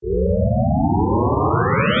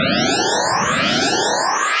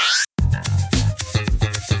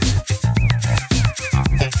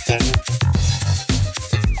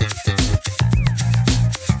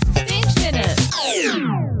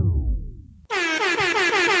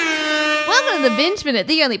on the Binge Minute,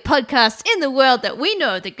 the only podcast in the world that we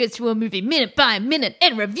know that goes through a movie minute by minute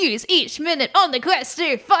and reviews each minute on the quest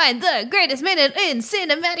to find the greatest minute in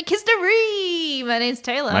cinematic history. My name's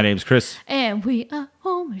Taylor. My name's Chris. And we are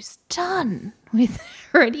almost done with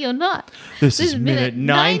Ready or Not. This is minute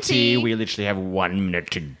 90. We literally have 1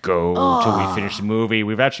 minute to go till we finish the movie.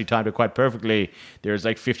 We've actually timed it quite perfectly. There's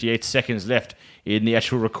like 58 seconds left in the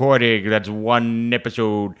actual recording. That's one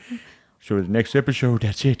episode. So the next episode,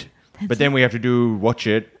 that's it. But then we have to watch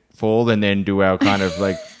it full and then do our kind of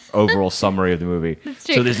like overall summary of the movie. That's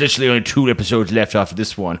true. So there's literally only 2 episodes left after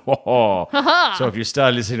this one. So if you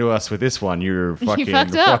start listening to us with this one, you're fucking...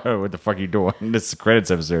 fucked up. What the fuck are you doing? This is the credits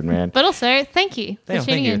episode, man. But also, thank you for tuning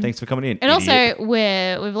Thank you. in. Thanks for coming in. And idiot. also,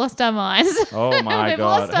 we've lost our minds. Oh my We've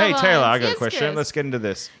god. lost our Hey Taylor, I minds. got Yes, a question. Chris. Let's get into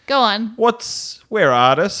this. Go on. We're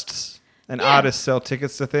artists, and Yeah. artists sell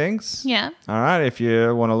tickets to things. Yeah. All right. If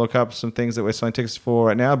you want to look up some things that we're selling tickets for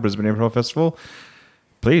right now, Brisbane Improv Festival,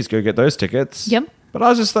 please go get those tickets. Yep. But I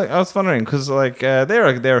was wondering because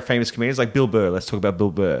there are famous comedians like Bill Burr. Let's talk about Bill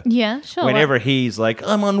Burr. Yeah, sure. Whenever he's like,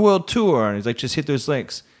 I'm on world tour, and he's like, just hit those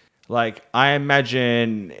links. Like, I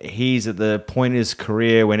imagine he's at the point in his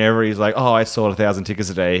career whenever he's like, oh, I sold 1,000 tickets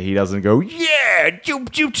a day. He doesn't go, yeah, choo,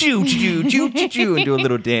 choo, choo, choo, choo, choo, choo, and do a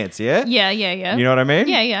little dance, yeah? Yeah. You know what I mean?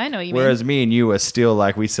 Yeah, I know what you Whereas me and you are still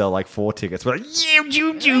like, we sell like 4 tickets. We're like, yeah,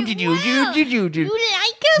 choo, choo, choo, choo, choo, choo, choo. You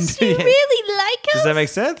like us? You Yeah. really like us? Does that make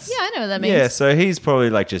sense? Yeah, I know what that means. Yeah, so he's probably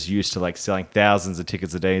like just used to like selling thousands of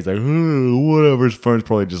tickets a day. He's like, whatever. His phone's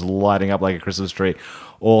probably just lighting up like a Christmas tree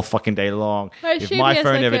all fucking day long. I If assume my he has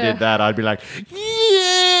phone like ever a- did that, I'd be like,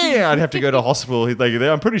 yeah. I'd have to go to hospital. He's like,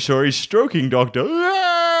 I'm pretty sure he's stroking, doctor.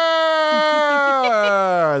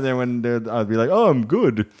 And then I'd be like, oh, I'm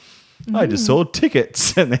good. I just sold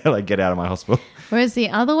tickets. And they're like, get out of my hospital. Whereas the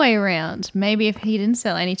other way around, maybe if he didn't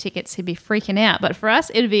sell any tickets, he'd be freaking out. But for us,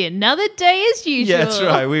 it'd be another day as usual. Yeah, that's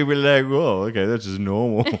right. We were like, whoa, okay, that's just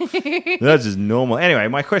normal. That's just normal. Anyway,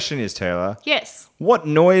 my question is, Taylor, Yes. what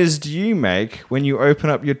noise do you make when you open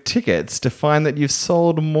up your tickets to find that you've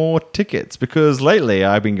sold more tickets? Because lately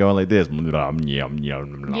I've been going like this.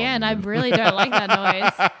 Yeah, and I really don't like that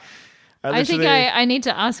noise. I think I need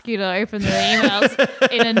to ask you to open the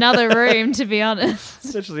emails in another room, to be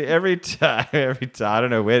honest. Literally every time, I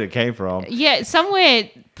don't know where it came from. Yeah,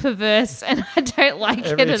 somewhere perverse, and I don't like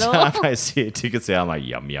Every it at all. time I see a ticket sale, I'm like,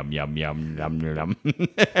 yum, yum, yum, yum, yum, yum.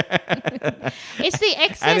 It's the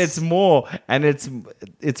excess. And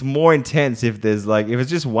it's more intense if there's like, if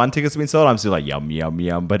it's just one ticket's been sold, I'm still like, yum, yum,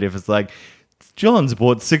 yum. But if it's like, John's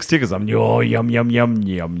bought 6 tickets, I'm yum, yum, yum, yum,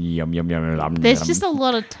 yum, yum, yum, yum. There's just a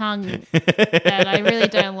lot of tongue that I really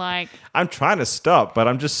don't like. I'm trying to stop, but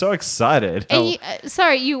I'm just so excited. And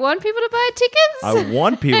you want people to buy tickets? I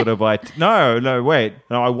want people to buy... No, wait.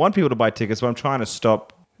 No, I want people to buy tickets, but I'm trying to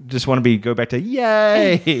stop. Just want to go back to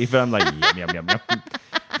yay. But I'm like, yum, yum, yum, yum.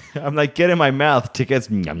 I'm like, get in my mouth, tickets.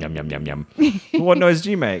 Yum, yum, yum, yum, yum. What noise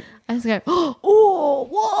do you make? I just go, oh,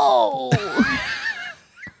 whoa,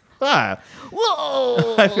 Ah,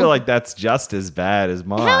 whoa. I feel like that's just as bad as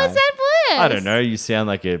mine. How is that worse? I don't know. You sound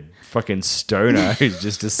like a fucking stoner who's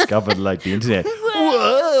just discovered like the internet.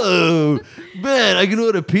 Whoa, man! I can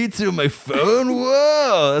order pizza on my phone.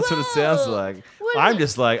 Whoa, that's what it sounds like. What I'm is-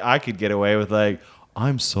 just like I could get away with like,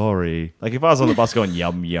 I'm sorry. Like if I was on the bus going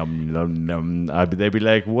yum yum yum yum, they'd be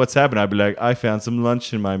like, "What's happened?" I'd be like, "I found some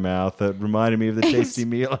lunch in my mouth that reminded me of the tasty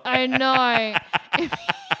meal." I know.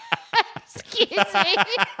 Excuse me.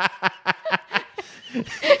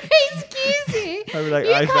 Excuse me. I'd be like,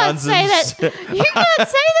 You "I can't found say some." that. You can't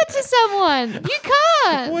say that to someone. You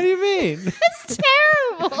can't. What do you mean? It's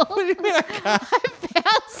terrible. What do you mean I can't? I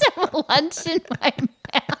found some lunch in my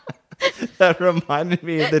mouth. That reminded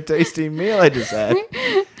me of the tasty meal I just had.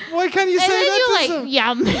 Why can't you And say then that you're to like, some-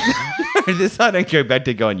 yum. This I don't go back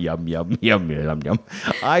to going yum yum yum yum yum.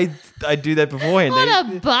 I do that beforehand.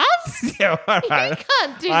 On a bus? Yeah, all right. You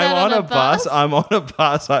can't do I'm that on on a bus. I'm on a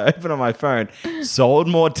bus. I open on my phone. Sold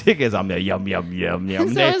more tickets. I'm there. Yum yum yum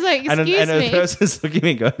yum. So I was like, and "Excuse a me." person's looking at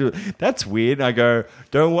me and go, "That's weird." And I go,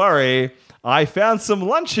 "Don't worry. I found some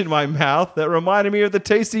lunch in my mouth that reminded me of the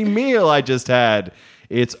tasty meal I just had.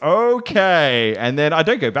 It's okay." And then I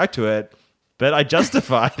don't go back to it, but I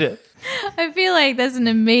justified it. I feel like there's an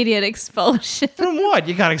immediate expulsion. From what?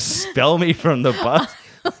 You can't expel me from the bus.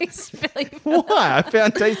 Why? I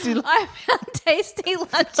found tasty lunch I found tasty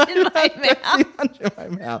lunch in my mouth. in my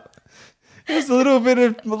mouth. There's a little bit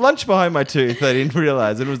of lunch behind my tooth. I didn't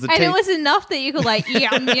realize it was the And teeth. it was enough that you could like,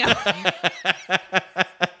 yum, yum.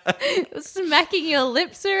 Smacking your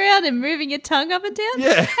lips around and moving your tongue up and down?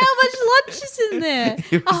 Yeah. How much lunch is in there?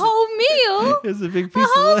 A whole meal? It was a big A piece of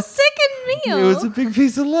whole lunch. second meal? It was a big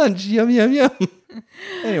piece of lunch. Yum, yum, yum.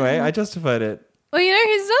 Anyway, I justified it. Well, you know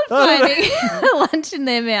who's not finding lunch in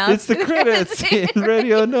their mouth? It's the credits in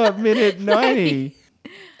Ready or Not, minute 90.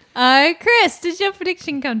 Chris, did your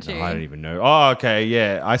prediction come true? I don't even know. Oh, okay,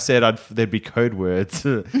 yeah. I said there'd be code words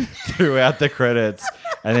throughout the credits.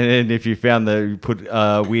 And then if you found you put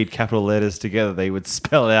weird capital letters together, they would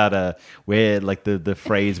spell out the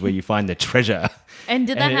phrase where you find the treasure. And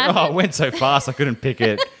did that happen? It went so fast I couldn't pick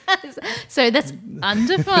it. So that's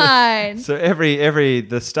undefined. So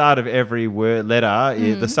the start of every word letter,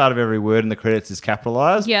 the start of every word in the credits is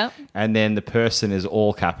capitalized. Yep. And then the person is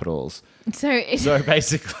all capitals. So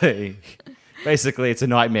basically, it's a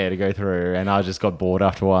nightmare to go through, and I just got bored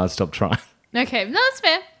after a while and stopped trying. okay, no, that's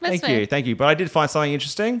fair. That's fair. Thank you. But I did find something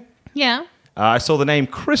interesting. Yeah, I saw the name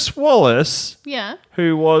Chris Wallace, yeah.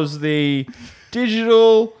 who was the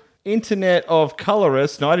digital Internet of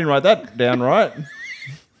colorist. No, I didn't write that down right.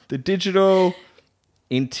 The digital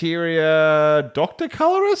interior doctor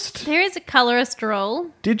colorist? There is a colorist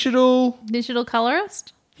role. Digital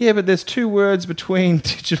colorist. Yeah, but there's two words between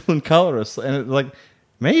digital and colorist, and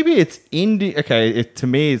maybe it's indie. Okay, to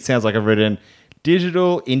me it sounds like I've written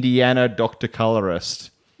digital Indiana doctor colorist.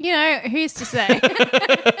 You know, who's to say?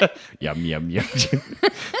 Yum yum yum.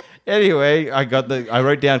 Anyway, I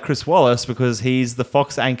wrote down Chris Wallace because he's the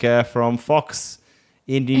Fox anchor from Fox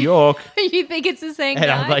in New York. You think it's the same And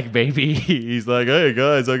guy? I'm like, maybe he's like, hey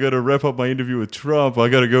guys, I got to wrap up my interview with Trump. I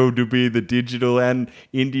got to go to be the digital and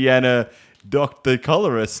Indiana doctor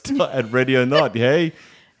colorist at Ready or Not. Hey.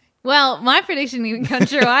 Well, my prediction didn't come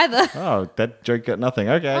true either. Oh, that joke got nothing.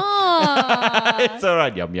 Okay. Oh. It's all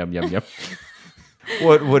right. Yum yum yum yum.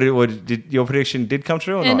 What did your prediction did come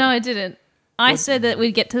true or not? No, it didn't. I said that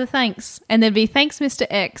we'd get to the thanks, and there'd be thanks, Mr.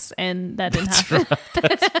 X, and that didn't happen.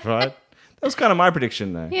 That's right. That was kind of my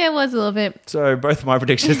prediction though. Yeah, it was a little bit. So both of my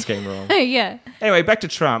predictions came wrong. Yeah. Anyway, back to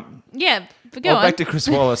Trump. Yeah, but go on. Back to Chris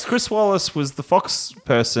Wallace. Chris Wallace was the Fox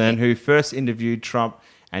person who first interviewed Trump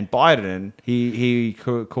and Biden. He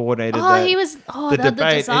coordinated that. He was the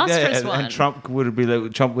disastrous one.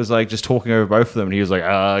 And Trump was like just talking over both of them. And he was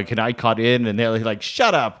like, can I cut in? And they're like,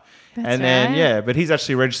 shut up. That's then, right. but he's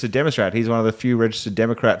actually a registered Democrat. He's one of the few registered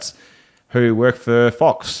Democrats who work for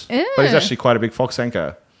Fox. Ew. But he's actually quite a big Fox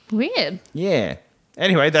anchor. Weird. Yeah.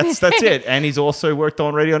 Anyway, that's it. And he's also worked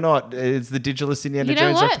on Ready or Not. It's the digitalist Indiana You know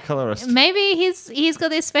Jones what? Doctor Colorist. Maybe he's got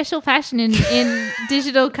this special passion in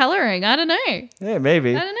digital coloring. I don't know. Yeah,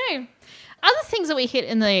 maybe. I don't know. Other things that we hit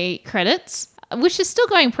in the credits, which is still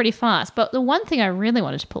going pretty fast, but the one thing I really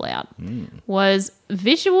wanted to pull out was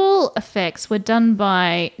visual effects were done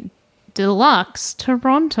by Deluxe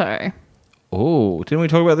Toronto. Oh, didn't we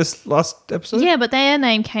talk about this last episode? Yeah, but their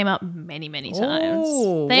name came up many, many times.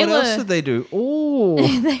 Oh, what else did they do? Oh,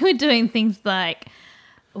 They were doing things like,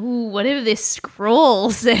 whatever this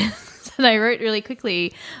scroll says that I wrote really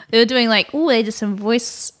quickly. They were doing they did some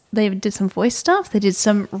voice stuff. They did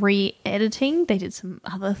some re-editing. They did some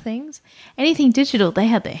other things. Anything digital, they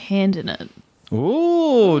had their hand in it.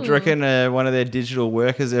 ooh! Do you reckon one of their digital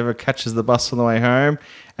workers ever catches the bus on the way home,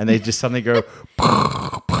 and they just suddenly go,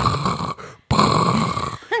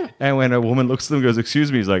 and when a woman looks at them and goes,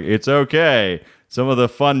 "Excuse me," he's like, "It's okay. Some of the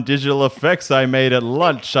fun digital effects I made at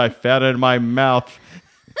lunch, I found in my mouth."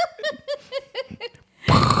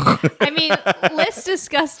 I mean, less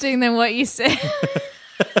disgusting than what you said.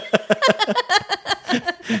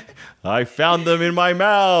 I found them in my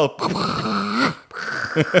mouth.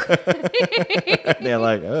 They're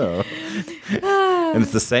like, oh. And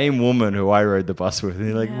it's the same woman who I rode the bus with. And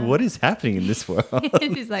they're like, what is happening in this world?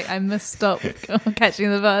 She's like, I must stop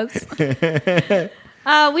catching the bus.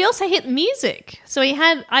 We also hit music. So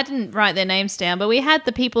I didn't write their names down, but we had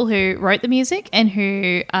the people who wrote the music and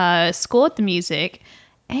who scored the music.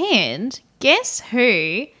 And guess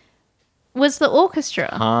who was the orchestra?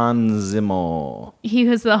 Hans Zimmer. He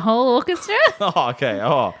was the whole orchestra? Oh, okay.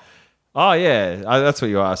 Oh, yeah. That's what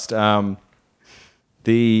you asked.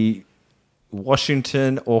 The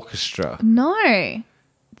Washington Orchestra. No.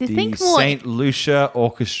 The St. Lucia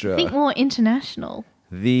Orchestra. Think more international.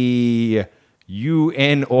 The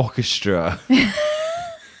UN Orchestra.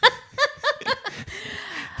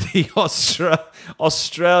 The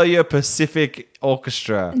Australia Pacific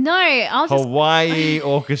Orchestra. No, I'll just... Hawaii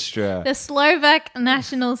Orchestra. The Slovak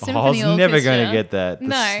National I Symphony Orchestra. was never going to get that. The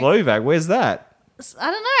No. Slovak, where's that?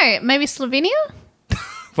 I don't know. Maybe Slovenia?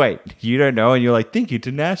 Wait, you don't know and you're like, think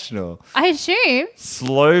international. I assume.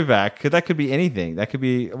 Slovak, that could be anything. That could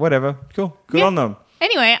be whatever. Cool. Good Yeah. on them.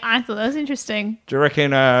 Anyway, I thought that was interesting. Do you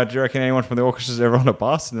reckon anyone from the orchestra's ever on a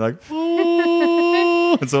bus and they're like,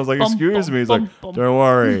 "Ooh," and someone's like, excuse me. He's like, don't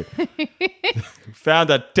worry. Found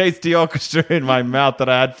a tasty orchestra in my mouth that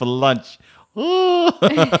I had for lunch. Ooh.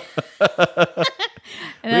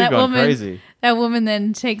 And We've gone crazy. That woman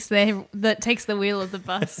then takes the wheel of the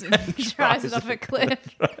bus and drives it off a cliff.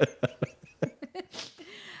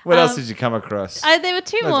 What else did you come across? There were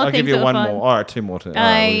two more I'll things. give you that one were fun. more. All right, two more. All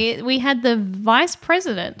right, We had the vice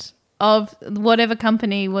president of whatever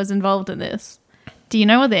company was involved in this. Do you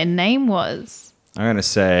know what their name was? I'm going to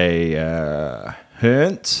say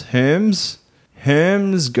Herms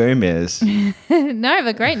Gomez. No,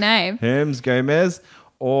 but great name. Herms Gomez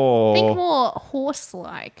or... Think more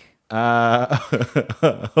horse-like.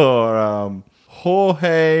 or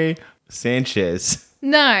Jorge Sanchez.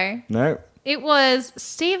 No, No? it was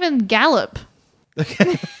Stephen Gallup.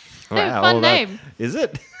 Wow, Fun name. Is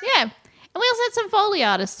it? Yeah. And we also had some Foley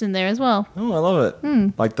artists in there as well. Oh, I love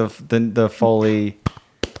it. Like the Foley...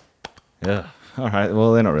 Yeah. All right,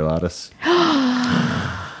 well, they're not real artists.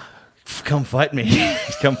 Come fight me.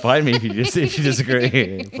 Come fight me if you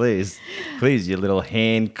disagree. Please, you little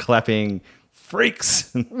hand clapping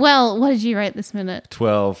freaks. Well, what did you rate this minute?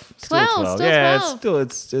 12. Still 12. Still yeah,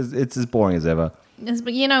 12. it's as boring as ever. Yes,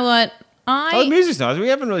 but you know what? Oh, the music's nice. We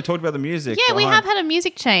haven't really talked about the music. Yeah, we have had a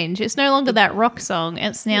music change. It's no longer that rock song.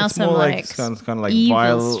 It's now It's some more like it's kind of like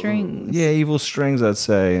evil strings. Yeah, evil strings, I'd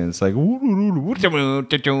say. And it's like... Ooh,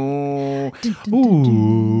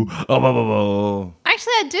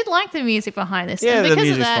 Actually, I did like the music behind this. Yeah, and the because of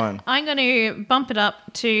music's that, fun. I'm going to bump it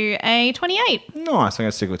up to a 28. Nice. I'm going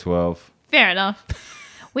to stick with 12. Fair enough.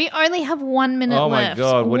 We only have 1 minute Oh, my left.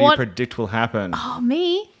 God. What do you predict will happen? Oh,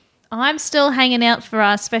 me? I'm still hanging out for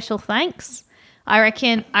our special thanks. I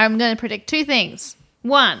reckon I'm going to predict two things.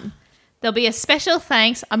 One, there'll be a special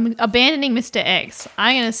thanks. I'm abandoning Mr. X.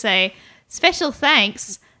 I'm going to say special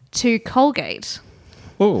thanks to Colgate.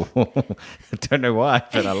 Oh, I don't know why,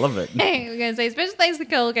 but I love it. We're going to say special thanks to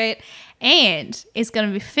Colgate. And it's going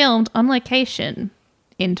to be filmed on location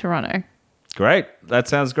in Toronto. Great. That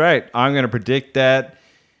sounds great. I'm going to predict that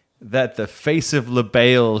the face of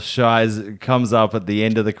LaBelle comes up at the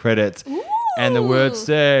end of the credits. Ooh. And the words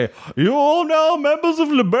say, "You're all now members of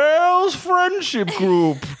LaBelle's friendship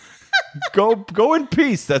group. Go in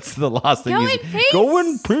peace." That's the last thing. Go in peace. Go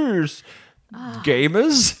in peace,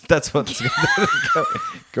 gamers. That's what's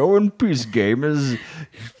go in peace, gamers.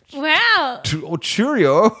 Wow.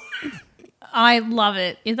 Cheerio. I love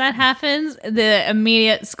it. If that happens, the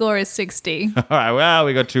immediate score is 60. All right, well,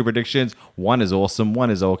 we got two predictions. One is awesome, one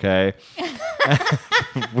is okay.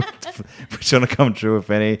 Which want to come true, if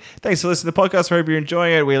any. Thanks for listening to the podcast. I hope you're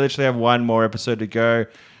enjoying it. We literally have one more episode to go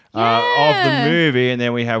of the movie, and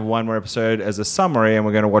then we have one more episode as a summary, and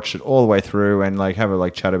we're going to watch it all the way through and have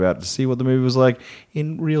a chat about it to see what the movie was like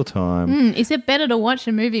in real time. Is it better to watch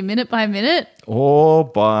a movie minute by minute? Or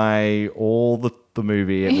by all the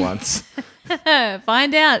movie at once.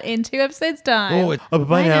 Find out in 2 episodes' time.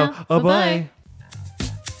 Bye now. Bye.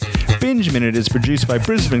 Binge Minute is produced by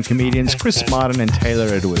Brisbane comedians Chris Martin and Taylor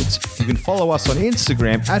Edwards. You can follow us on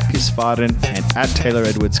Instagram at @PissFarden and at Taylor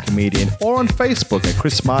Edwards Comedian, or on Facebook at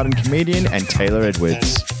Chris Martin Comedian and Taylor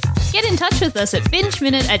Edwards. Get in touch with us at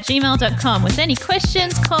bingeminute@gmail.com with any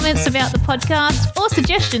questions, comments about the podcast, or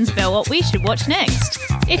suggestions about what we should watch next.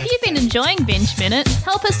 If you've been enjoying Binge Minute,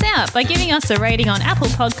 help us out by giving us a rating on Apple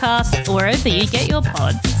Podcasts or wherever you get your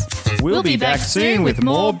pods. We'll be back soon with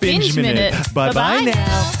more Binge Minute. Bye-bye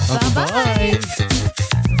now. Bye-bye.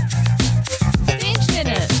 Binge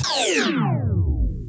Minute.